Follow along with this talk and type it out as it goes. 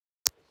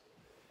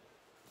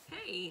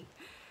Hey,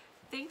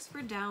 thanks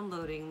for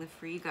downloading the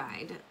free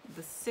guide,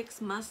 the 6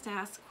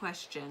 must-ask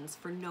questions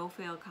for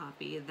no-fail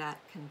copy that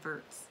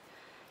converts.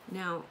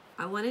 Now,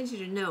 I wanted you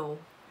to know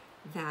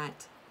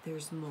that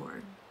there's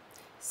more.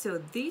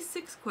 So these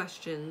 6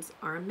 questions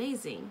are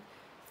amazing.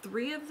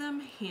 3 of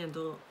them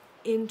handle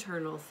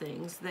internal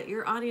things that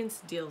your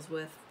audience deals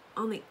with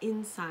on the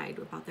inside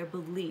about their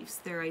beliefs,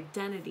 their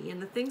identity,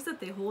 and the things that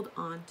they hold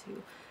on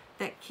to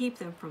that keep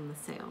them from the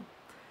sale.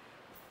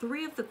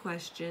 3 of the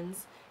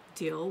questions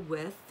deal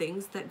with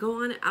things that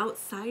go on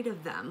outside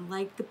of them,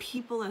 like the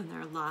people in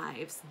their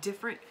lives,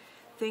 different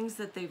things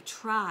that they've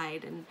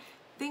tried, and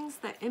things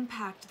that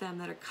impact them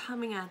that are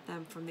coming at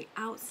them from the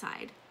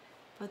outside.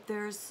 But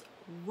there's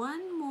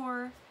one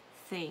more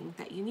thing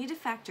that you need to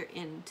factor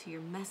into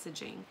your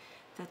messaging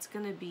that's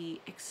going to be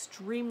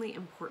extremely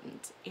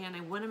important, and I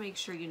want to make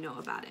sure you know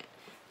about it,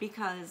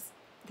 because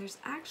there's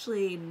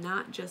actually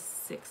not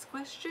just 6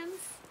 questions,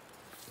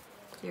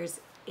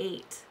 there's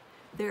 8.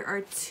 There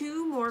are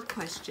 2 more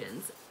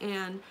questions,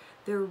 and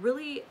they're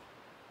really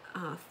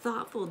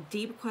thoughtful,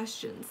 deep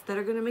questions that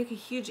are going to make a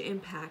huge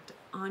impact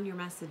on your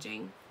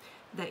messaging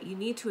that you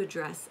need to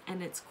address,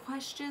 and it's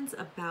questions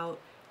about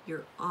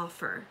your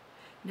offer.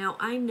 Now,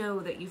 I know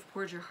that you've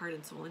poured your heart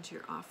and soul into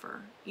your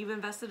offer. You've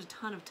invested a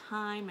ton of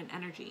time and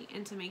energy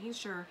into making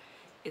sure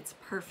it's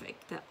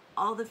perfect, that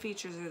all the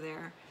features are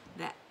there,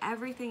 that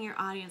everything your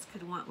audience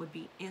could want would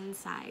be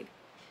inside.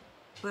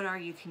 But are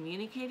you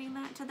communicating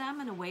that to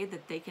them in a way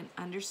that they can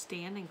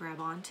understand and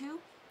grab onto?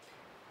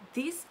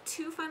 These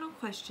 2 final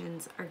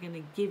questions are going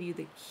to give you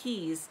the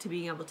keys to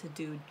being able to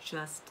do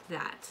just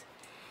that.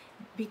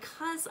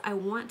 Because I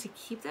want to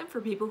keep them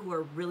for people who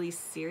are really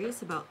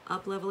serious about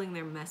up-leveling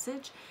their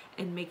message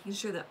and making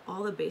sure that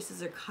all the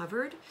bases are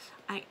covered,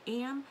 I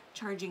am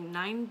charging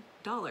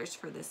 $9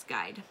 for this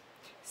guide.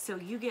 So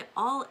you get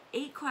all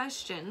 8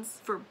 questions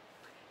for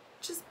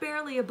just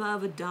barely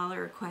above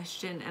 $1 a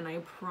question, and I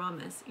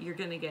promise you're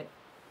gonna get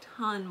a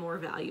ton more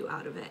value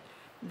out of it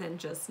than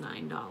just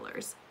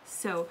 $9.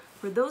 So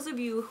for those of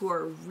you who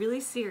are really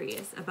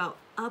serious about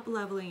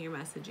up-leveling your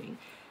messaging,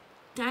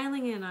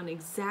 dialing in on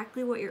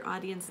exactly what your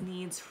audience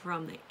needs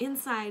from the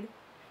inside,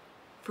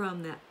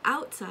 from the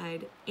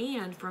outside,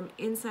 and from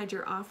inside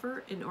your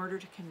offer in order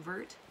to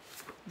convert,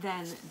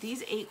 then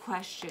these 8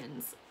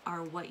 questions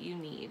are what you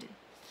need.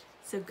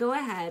 So go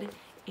ahead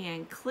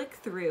and click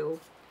through.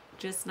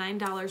 Just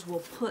 $9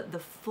 will put the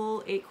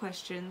full 8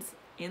 questions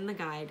in the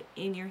guide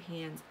in your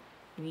hands,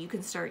 and you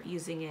can start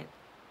using it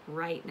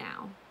right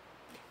now.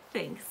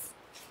 Thanks.